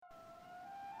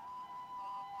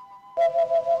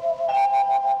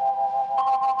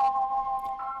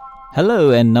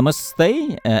Hello and नमस्ते।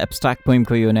 Abstract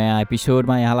पोइमको यो नयाँ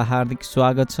एपिसोडमा यहाँलाई हार्दिक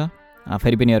स्वागत छ।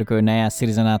 फेरि पनि अर्को नयाँ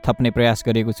सिर्जना थप्ने प्रयास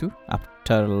गरेको छु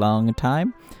आफ्टर लङ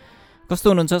टाइम। कस्तो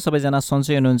हुनुहुन्छ सबैजना?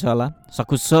 सन्चै हुनुहुन्छ होला,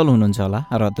 सकुशल हुनुहुन्छ होला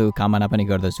र त्यो कामना पनि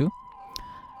गर्दछु।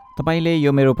 तपाईँले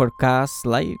यो मेरो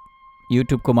पोडकास्टलाई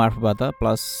युट्युबको मार्फतबाट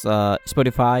plus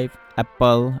Spotify,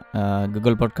 Apple,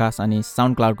 Google podcast अनि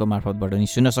साउन्ड क्लाउडको मार्फतबाट नि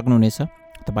सुन्न सक्नुहुनेछ।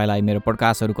 तपाईँलाई मेरो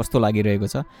पोडकास्टहरू कस्तो लागिरहेको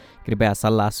छ कृपया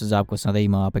सल्लाह सुझावको सधैँ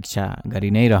म अपेक्षा गरि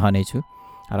नै रहनेछु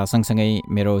र सँगसँगै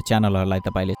मेरो च्यानलहरूलाई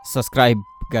तपाईँले सब्सक्राइब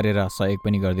गरेर सहयोग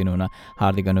पनि गरिदिनु हुन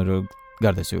हार्दिक अनुरोध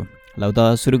गर्दछु। ल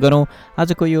त सुरु गरौँ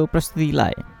आजको यो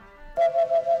प्रस्तुतिलाई।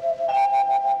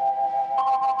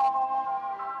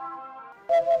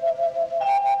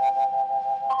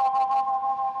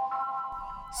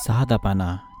 सादा पाना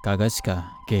कागजका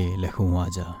के लेखौँ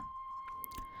आज,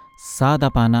 सादा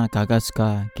पाना कागजका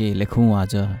के लेखौँ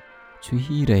आज,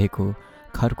 छुहिरहेको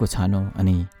खरको छानो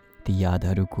अनि ती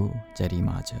यादहरूको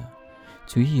जरीमाझ,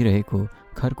 छुहिरहेको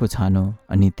खरको छानो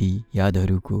अनि ती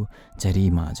यादहरूको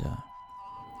जरीमाझ,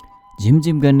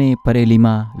 झिमझिम गर्ने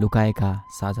परेलीमा लुकाएका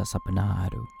साझा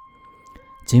सपनाहरू,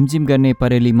 झिमझिम गर्ने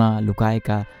परेलीमा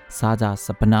लुकाएका साझा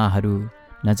सपनाहरू,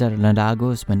 नजर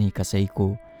नलागोस् भनी कसैको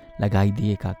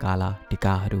लगाइदिएका काला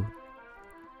टिकाहरू,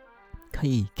 खै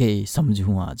के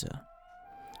सम्झौँ आज,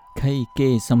 खै के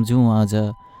सम्झौँ आज,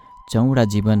 चौडा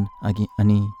जीवन अघि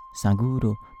अनि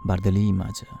साँगुरो बार्दली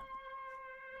माझ,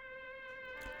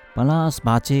 पलास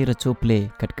भाँचेर चोपले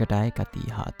कटकटाएका ती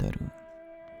हातहरू,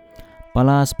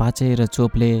 पलास भाँचेर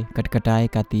चोपले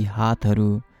कटकटाएका ती हातहरू,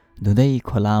 धुँदै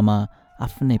खोलामा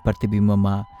आफ्नै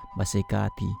प्रतिबिम्बमा बसेका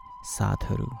ती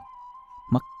साथहरू,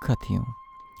 मक्ख थियौँ,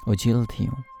 ओझेल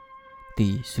थियौँ ती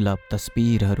सुलभ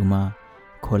तस्बिरहरूमा,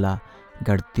 खोला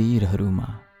गडतिरहरूमा,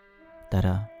 तर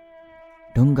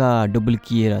ढुङ्गा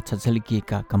डुबुल्किएर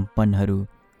छचल्किएका कम्पनहरू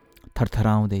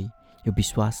थरथराउँदै यो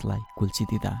विश्वासलाई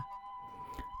कुल्चिदिँदा,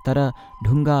 तर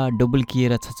ढुङ्गा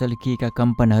डुबुल्किएर छचल्किएका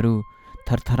कम्पनहरू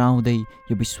थरथराउँदै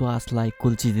यो विश्वासलाई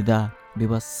कुल्चिदिँदा,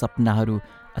 विवश सपनाहरू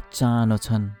अचानो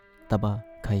छन्, तब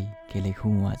खै के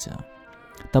लेखौँ आज,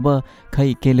 तब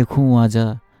खै के लेखौँ आज,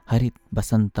 हरित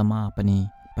बसन्तमा पनि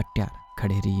पट्यार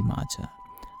खडेरी माझ,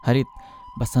 हरित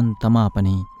बसन्तमा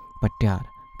पनि पट्यार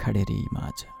खडेरी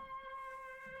माझ,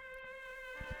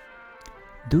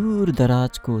 दूर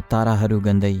दराजको ताराहरू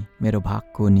गन्दै मेरो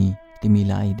भागको नि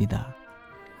तिमीलाई दिँदा,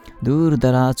 दूर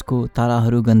दराजको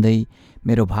ताराहरू गन्दै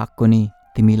मेरो भागको नि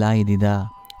तिमीलाई दिँदा,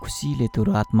 खुसीले त्यो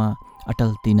रातमा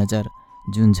अटल ती नजर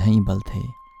जुन झैँ बल्थे,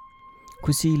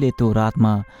 खुसीले त्यो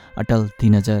रातमा अटल ती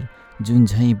नजर जुन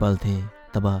झैँ बल्थे,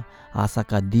 तब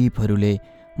आशाका दीपहरूले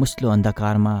मुस्लो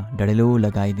अन्धकारमा डढेलो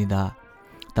लगाइदिँदा,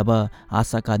 तब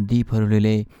आशाका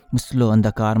दीपहरूले मुस्लो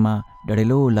अन्धकारमा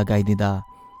डढेलो लगाइदिँदा,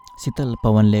 शीतल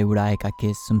पवनले उडाएका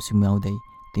केस सुमसुम्याउँदै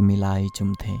तिमीलाई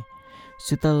चुम्थे,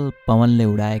 शीतल पवनले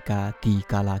उडाएका ती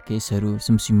काला केसहरू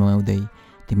सुमसुम्याउँदै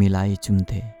तिमीलाई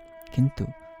चुम्थे, किन्तु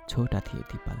छोटा थिए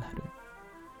ती पलहरू,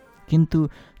 किन्तु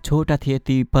छोटा थिए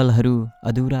ती पलहरू,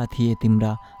 अधुरा थिए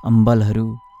तिम्रा अम्बलहरू,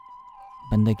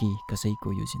 बन्दगी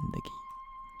कसैको यो जिन्दगी,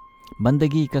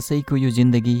 बन्दगी कसैको यो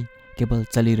जिन्दगी, केवल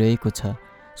चलिरहेको छ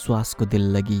श्वासको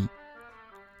दिल्लगी,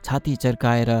 छाती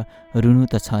चर्काएर रुनु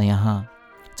त छ यहाँ,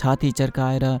 छाती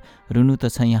चर्काएर रुनु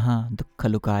त छ यहाँ, दुःख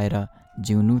लुकाएर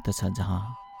जिउनु त छ जहाँ,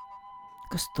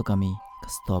 कस्तो कमी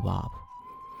कस्तो अभाव,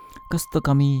 कस्तो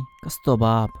कमी कस्तो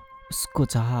अभाव, उसको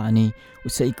चाह अनि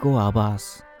उसैको आवाज,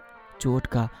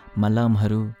 चोटका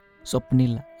मलमहरू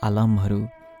स्वप्निल आलमहरू,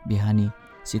 बिहानी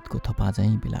शीतको थोपा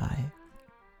झैँ बिलाए,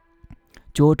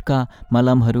 चोटका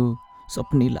मलमहरू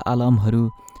स्वप्निल आलमहरू,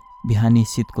 बिहानी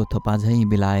शीतको थोपा झैँ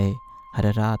बिलाए, हर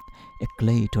रात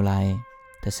एक्लै टोलाए,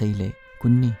 त्यसैले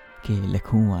कुन्नी के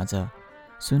लेखौँ आज,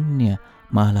 शून्य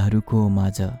मालहरूको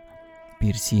माझ,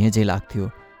 बिर्सिए जे लाग्थ्यो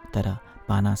तर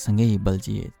पानासँगै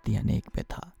बल्झिए ती अनेक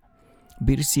व्यथा,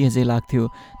 बिर्सिए जे लाग्थ्यो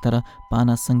तर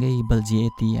पानासँगै बल्झिए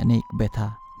ती अनेक व्यथा,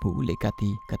 भुलेका ती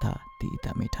कथा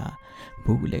तीता मिठा,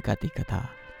 भुलेका ती कथा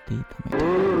तीता मिठा,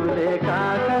 भुलेका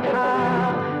कथा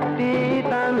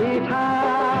तीता मिठा,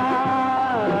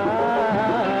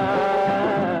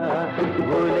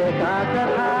 भुलेका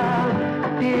कथा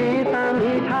तीता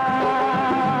मिठा,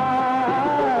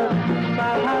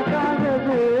 सादा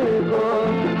कागजको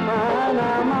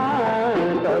पानामा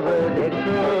तब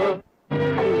लेख्छु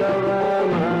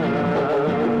जवामा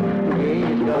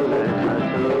गीत गाउन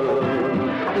थाल्छु,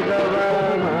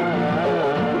 जवामा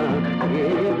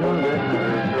गीत गाउन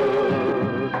थाल्छु,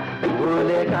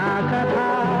 भुलेका कथा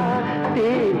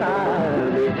तीता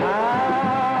मिठा।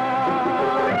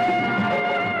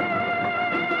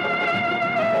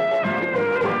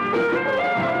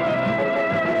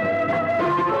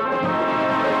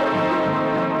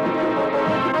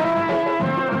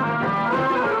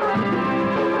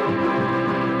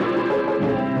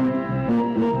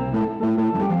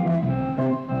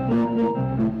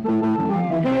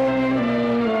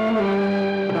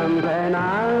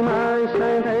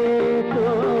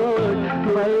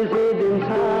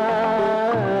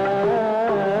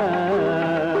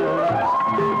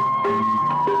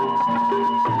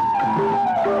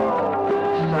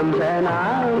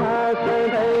 सम्झनामा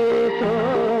सधैँ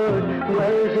चोट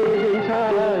बल्झिन्छ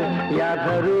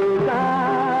यादहरूका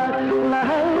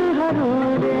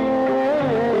लहरहरूले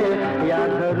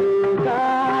यादहरूका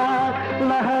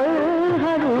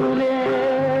लहरहरूले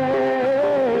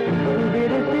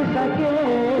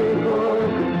बिर्सिसकेको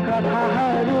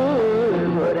कथाहरू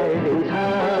घोराइदिन्छ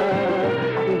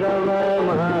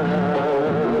गवामा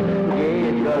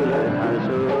गीत गाउन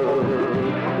थाल्छु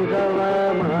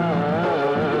गवामा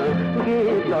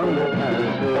गीत गाउन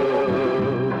थाल्छु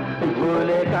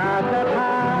भुलेका कथा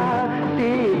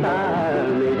तिता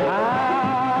मिठा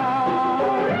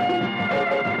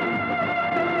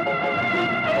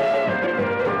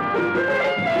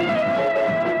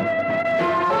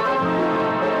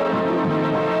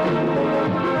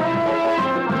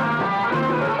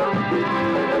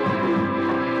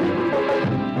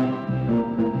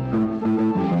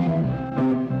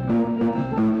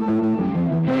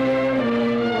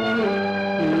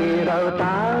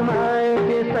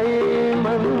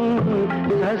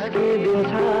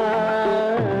झस्किदिन्छ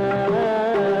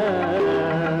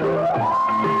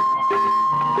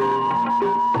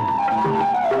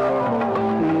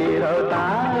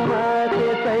निरौतामा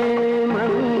त्यसै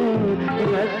मन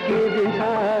झस्किदिन्छ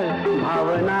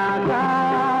भावनाका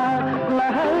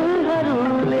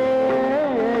लहरहरूले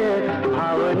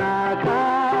भावनाका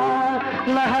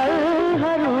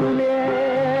लहरहरूले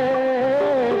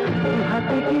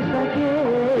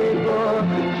भत्किसकेको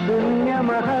शून्य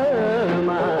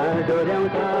महलमा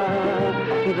डोर्याउँछ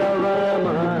जब